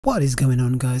What is going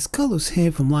on, guys? Carlos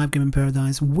here from Live Gaming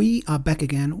Paradise. We are back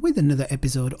again with another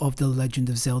episode of the Legend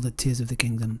of Zelda Tears of the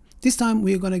Kingdom. This time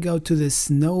we are going to go to the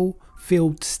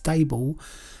snow-filled stable,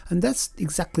 and that's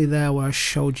exactly there where I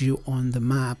showed you on the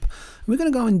map. We're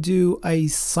going to go and do a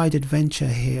side adventure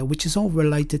here, which is all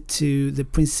related to the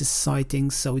princess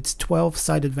sightings. So it's 12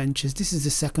 side adventures. This is the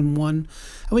second one,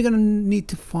 and we're going to need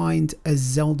to find a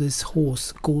Zelda's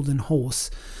horse, golden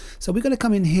horse. So we're going to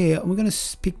come in here and we're going to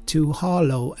speak to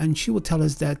Hyrule, and she will tell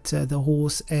us that the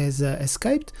horse has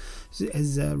escaped,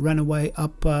 has run away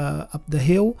up the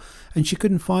hill, and she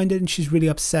couldn't find it, and she's really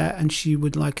upset, and she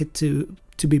would like it to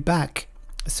be back.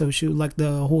 So she would like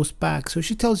the horse back. So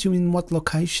she tells you in what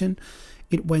location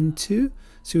it went to.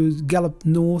 So it galloped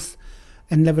north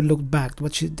and never looked back.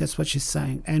 That's what she's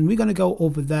saying. And we're going to go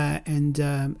over there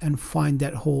and find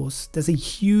that horse. There's a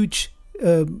huge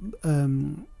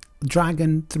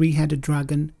dragon, three-headed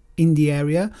dragon in the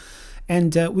area,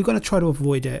 and we're going to try to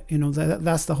avoid it. You know,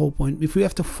 that's the whole point. If we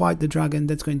have to fight the dragon,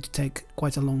 that's going to take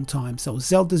quite a long time. So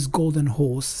Zelda's golden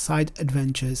horse side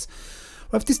adventures.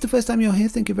 Well, if this is the first time you're here,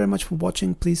 thank you very much for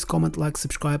watching. Please comment, like,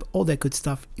 subscribe, all that good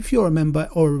stuff. If you're a member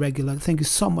or a regular, thank you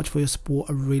so much for your support.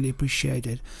 I really appreciate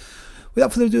it.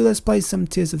 Without further ado, let's play some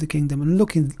Tears of the Kingdom. And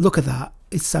look at that.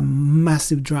 It's a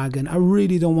massive dragon. I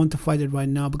really don't want to fight it right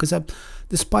now because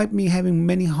despite me having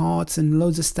many hearts and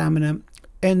loads of stamina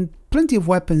and plenty of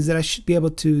weapons that I should be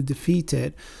able to defeat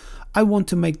it, I want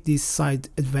to make this side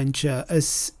adventure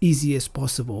as easy as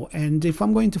possible. And if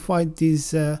I'm going to fight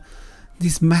this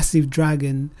massive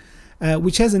dragon,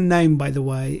 which has a name, by the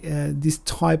way, this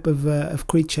type of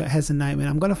creature has a name, and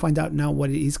I'm going to find out now what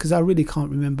it is because I really can't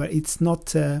remember. It's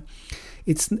not a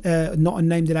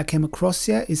name that I came across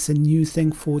yet. It's a new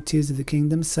thing for Tears of the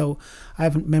Kingdom, so I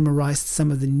haven't memorized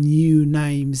some of the new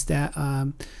names that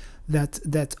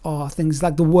that are things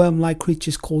like the worm-like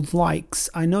creatures called likes.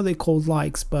 I know they're called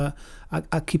likes, but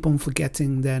I keep on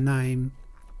forgetting their name.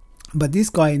 But this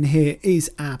guy in here is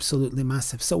absolutely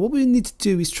massive. So what we need to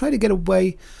do is try to get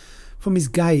away from his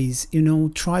gaze, you know,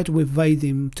 try to evade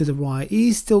him to the right.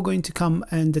 He's still going to come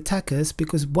and attack us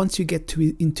because once you get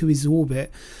into his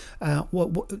orbit,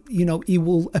 you know, he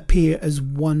will appear as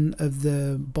one of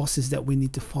the bosses that we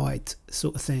need to fight,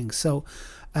 sort of thing. So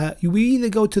we either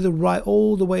go to the right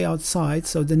all the way outside.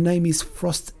 So the name is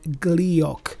Frost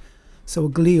Gleeok. So a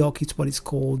Gleeok is what it's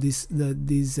called. These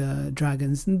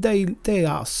dragons, and they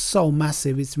are so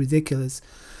massive, it's ridiculous.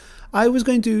 I was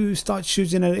going to start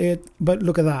shooting at it, but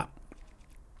look at that.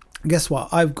 Guess what?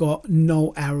 I've got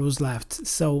no arrows left,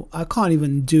 so I can't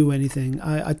even do anything.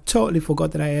 I totally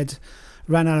forgot that I had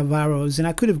ran out of arrows, and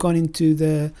I could have gone into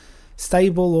the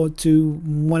stable or to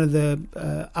one of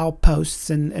the outposts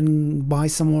and buy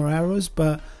some more arrows,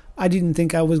 but I didn't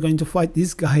think I was going to fight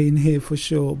this guy in here for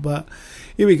sure. But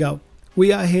here we go.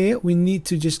 We are here. We need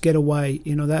to just get away.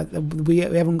 You know, that we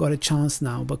haven't got a chance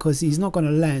now because he's not going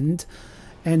to land.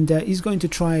 And he's going to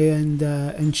try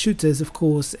and shoot us, of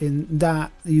course. In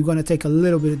that, you're going to take a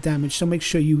little bit of damage. So make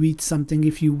sure you eat something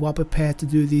if you are prepared to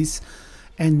do this,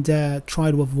 and try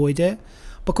to avoid it.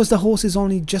 Because the horse is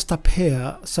only just up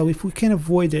here. So if we can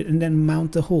avoid it and then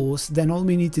mount the horse, then all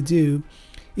we need to do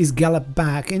is gallop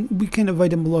back. And we can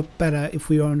avoid him a lot better if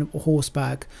we are on a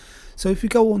horseback. So if you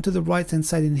go onto the right hand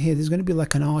side in here, there's going to be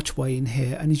like an archway in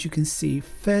here. And as you can see,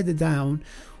 further down,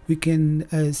 we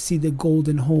can see the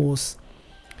golden horse.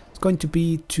 Going to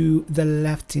be to the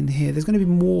left in here. There's going to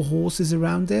be more horses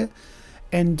around there,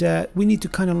 and we need to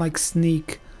kind of like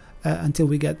sneak until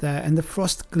we get there. And the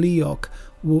Frost Gleeok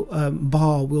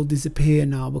bar will disappear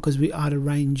now because we're out of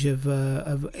range of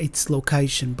its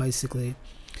location, basically.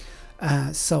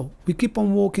 So we keep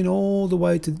on walking all the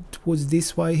way towards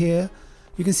this way here.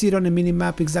 You can see it on the mini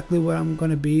map exactly where I'm going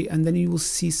to be, and then you will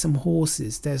see some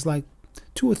horses. There's like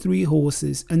 2 or 3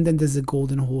 horses, and then there's a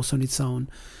golden horse on its own.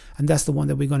 And that's the one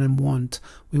that we're going to want.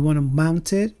 We want to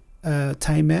mount it,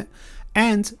 tame it,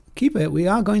 and keep it. We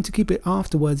are going to keep it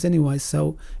afterwards anyway,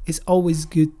 so it's always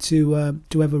good to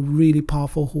have a really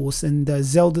powerful horse. And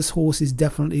Zelda's horse is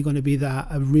definitely going to be that,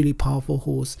 a really powerful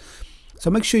horse.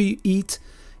 So make sure you eat.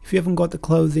 If you haven't got the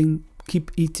clothing, keep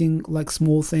eating like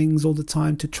small things all the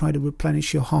time to try to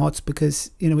replenish your hearts, because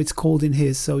you know it's cold in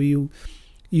here, so you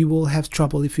will have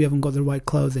trouble if you haven't got the right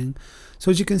clothing. So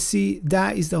as you can see,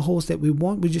 that is the horse that we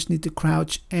want. We just need to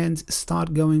crouch and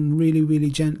start going really,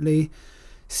 really gently,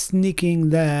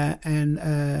 sneaking there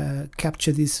and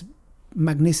capture this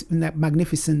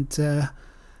magnificent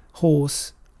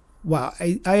horse. Wow,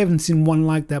 I haven't seen one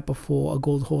like that before, a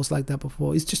gold horse like that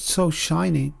before. It's just so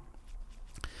shiny.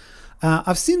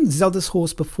 I've seen Zelda's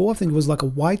horse before. I think it was like a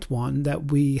white one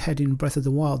that we had in Breath of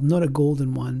the Wild, not a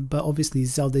golden one. But obviously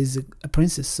Zelda is a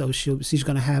princess, so she's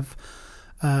gonna have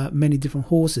many different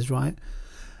horses, right?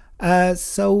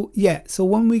 So yeah, so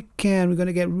when we're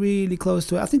gonna get really close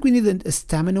to it. I think we need a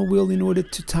stamina wheel in order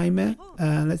to time it.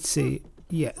 Let's see.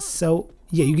 Yeah, so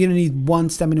yeah, you're gonna need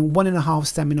 1.5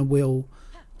 stamina wheel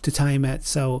to time it.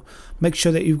 So make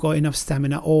sure that you've got enough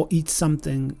stamina, or eat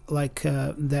something like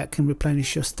that can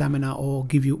replenish your stamina or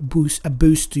give you a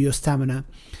boost to your stamina,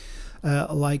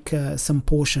 like some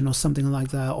portion or something like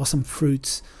that, or some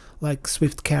fruits like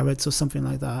swift carrots or something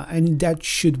like that, and that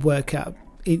should work out.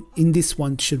 In this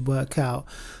one should work out.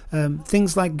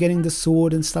 Things like getting the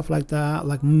sword and stuff like that,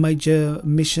 like major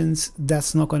missions,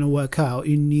 that's not going to work out.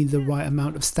 You need the right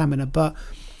amount of stamina. But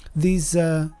these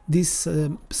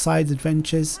side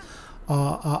adventures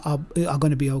are going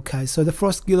to be okay. So the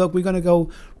Frost Gillock, we're going to go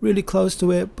really close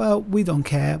to it, but we don't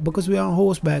care because we are on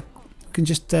horseback. We can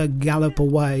just gallop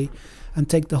away and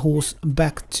take the horse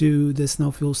back to the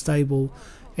Snowfield stable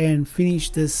and finish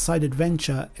this side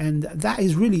adventure, and that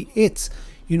is really it.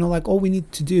 You know, like all we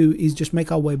need to do is just make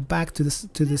our way back to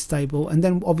the stable, and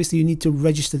then obviously you need to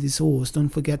register this horse. Don't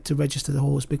forget to register the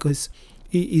horse because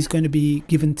it is going to be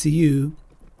given to you,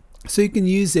 so you can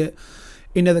use it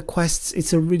in other quests.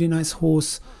 It's a really nice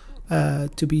horse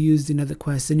to be used in other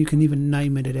quests, and you can even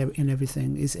name it and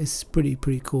everything. It's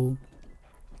pretty cool.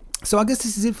 So I guess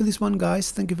this is it for this one,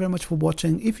 guys. Thank you very much for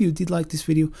watching. If you did like this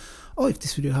video, or if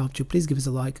this video helped you, please give us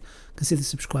a like. Consider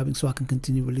subscribing so I can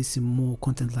continue releasing more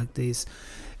content like this.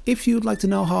 If you'd like to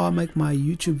know how I make my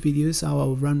YouTube videos, how I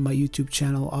run my YouTube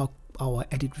channel, how I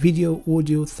edit video,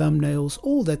 audio, thumbnails,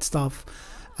 all that stuff,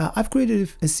 I've created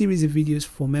a series of videos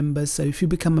for members. So if you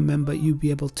become a member, you'll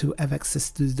be able to have access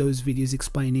to those videos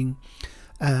explaining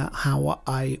how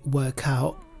I work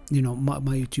out, you know, my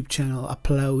YouTube channel,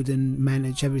 upload and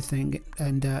manage everything.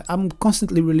 And I'm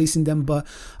constantly releasing them, but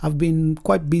I've been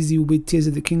quite busy with Tears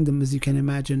of the Kingdom, as you can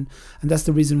imagine, and that's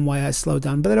the reason why I slowed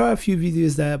down. But there are a few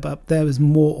videos there, but there is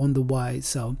more on the way.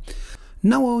 So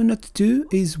now all we need to do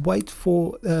is wait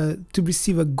for to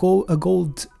receive a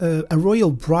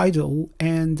royal bridle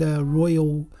and a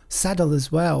royal saddle as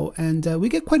well, and we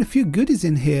get quite a few goodies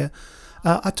in here.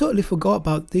 I totally forgot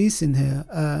about these in here,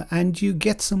 and you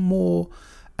get some more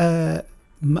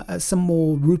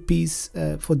rupees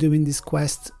for doing this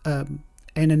quest, and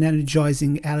an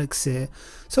energizing elixir.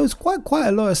 So it's quite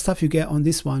a lot of stuff you get on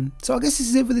this one. So I guess this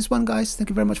is it for this one, guys. Thank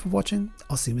you very much for watching.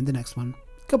 I'll see you in the next one.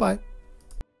 Goodbye.